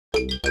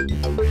What's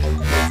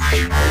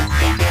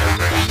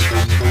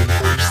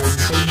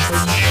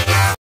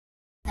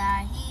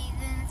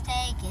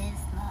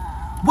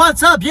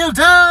up,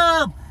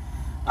 YouTube?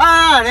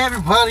 Alright,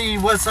 everybody,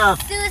 what's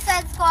up?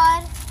 Suicide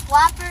Squad,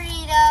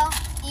 Whopperito,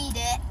 eat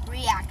it,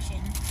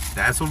 reaction.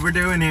 That's what we're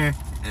doing here,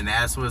 and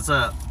that's what's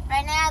up.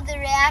 Right now, the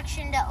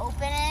reaction to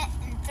open it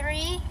in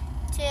 3,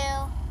 2,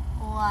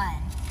 1.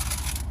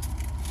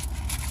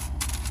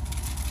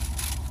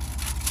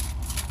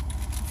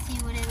 Let's see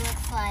what it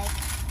looks like.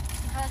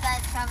 You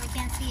guys probably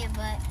can't see it,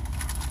 but...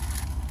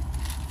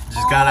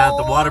 Just got out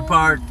the water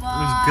park. It was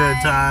a good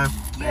time,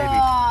 baby.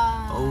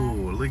 God.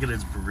 Oh, look at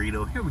this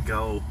burrito. Here we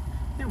go.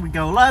 Here we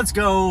go. Let's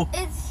go.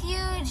 It's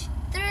huge.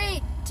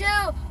 3, 2,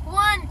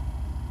 1.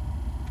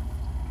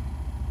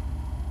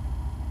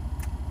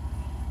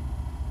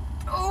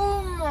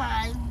 Oh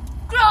my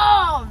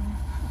God!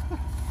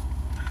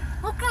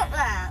 Look at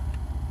that.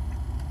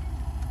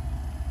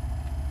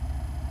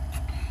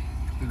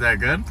 Is that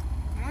good?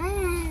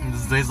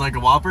 Does it taste like a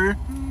Whopper?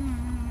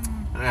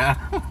 Yeah.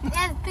 It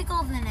has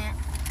pickles in it.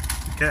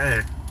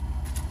 Okay.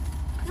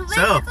 So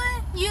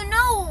basically, you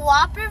know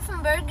Whopper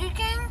from Burger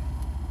King?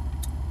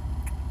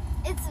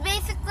 It's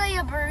basically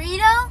a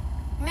burrito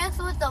mixed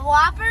with a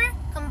Whopper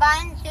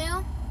combined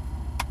to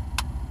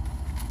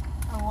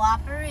a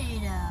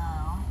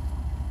Whopperito.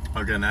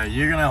 Okay, now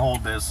you're gonna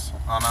hold this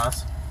on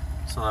us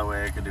so that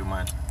way I can do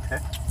mine. Okay.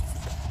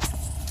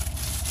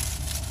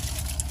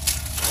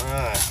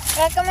 Alright.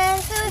 Recommend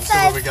Let's see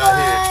Suicide what we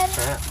got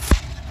Squad. here.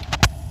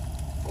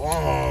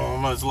 Oh,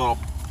 nice little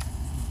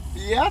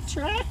biatch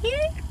right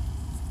here.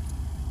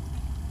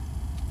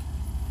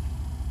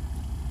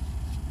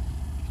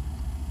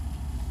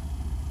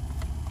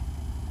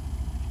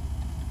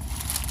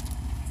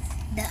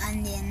 The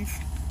onions.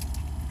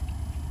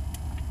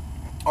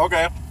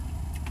 Okay.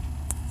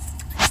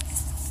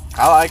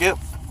 I like it.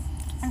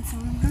 It's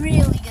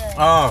really good.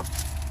 Oh,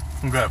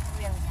 okay.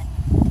 Really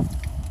good.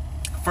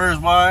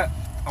 First bite,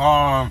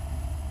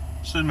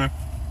 excuse me.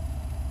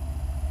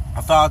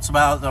 My thoughts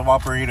about the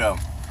Whopperito.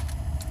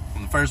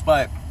 From the first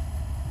bite,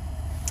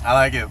 I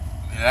like it.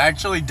 It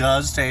actually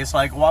does taste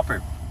like a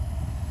Whopper.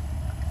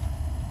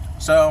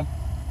 So,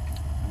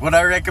 would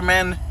I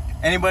recommend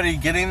anybody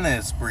getting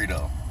this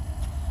burrito?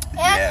 It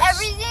has Yes,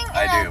 everything in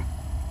I do.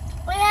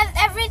 It has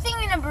everything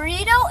in a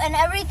burrito and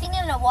everything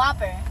in a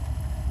Whopper.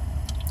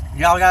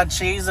 Y'all got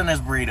cheese in this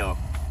burrito.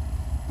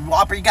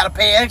 Whopper, you gotta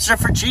pay extra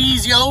for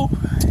cheese, yo.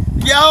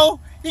 Yo,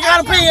 you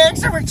gotta pay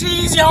extra for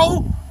cheese,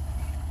 yo.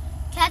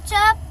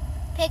 Ketchup,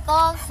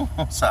 pickles,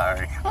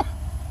 Sorry.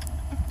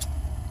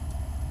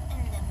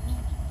 and the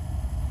meat.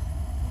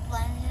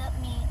 Blended up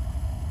meat.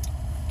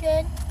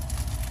 Good.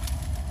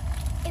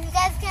 If you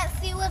guys can't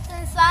see what's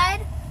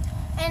inside,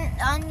 and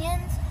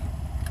onions,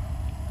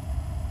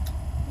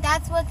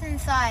 that's what's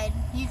inside.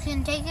 You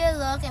can take a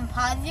look and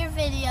pause your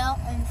video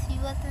and see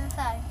what's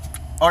inside.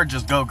 Or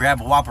just go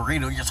grab a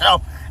Whopperito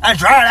yourself and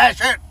try that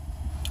shit.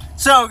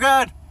 So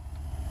good.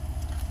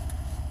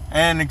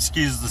 And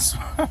excuse the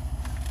swear.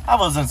 I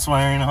wasn't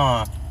swearing,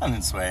 huh? I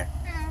didn't swear.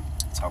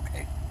 It's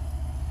okay.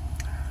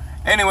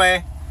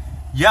 Anyway,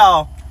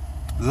 y'all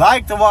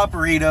like the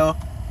Whopperito.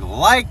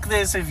 Like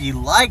this if you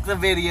like the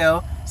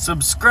video.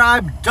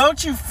 Subscribe.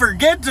 Don't you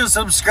forget to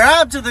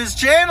subscribe to this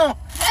channel.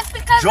 That's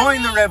because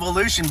Join the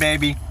revolution,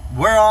 baby.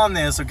 We're on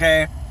this,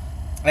 okay?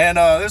 And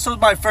this was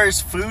my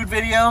first food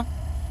video.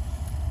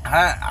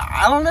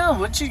 I don't know.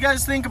 What you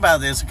guys think about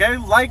this, okay?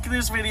 Like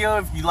this video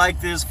if you like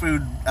this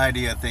food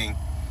idea thing.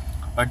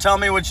 Or tell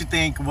me what you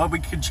think, what we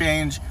could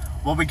change,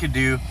 what we could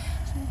do.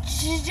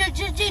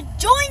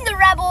 Join the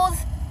rebels.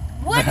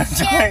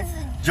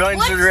 Join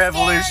the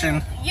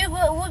revolution.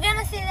 We're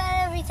gonna say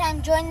that every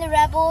time. Join the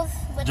rebels.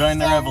 Join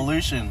the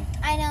revolution.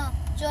 I know.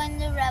 Join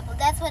the rebel.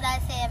 That's what I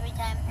say every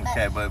time.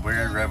 Okay, but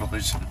we're in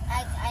revolution.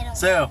 I don't.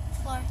 So,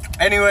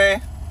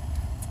 anyway,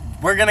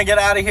 we're gonna get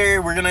out of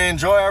here. We're gonna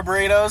enjoy our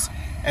burritos,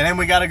 and then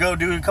we gotta go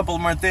do a couple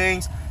more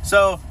things.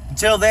 So,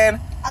 until then,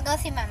 I'll go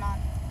see my mom.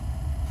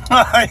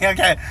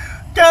 Okay,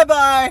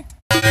 goodbye.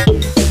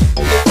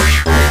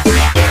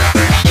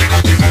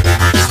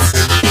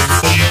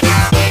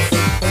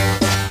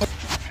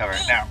 Cover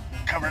it now.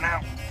 Cover it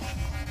now.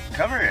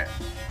 Cover it.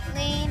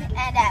 Lean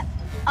and up.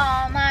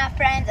 All my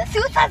friends are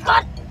Suicide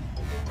Squad.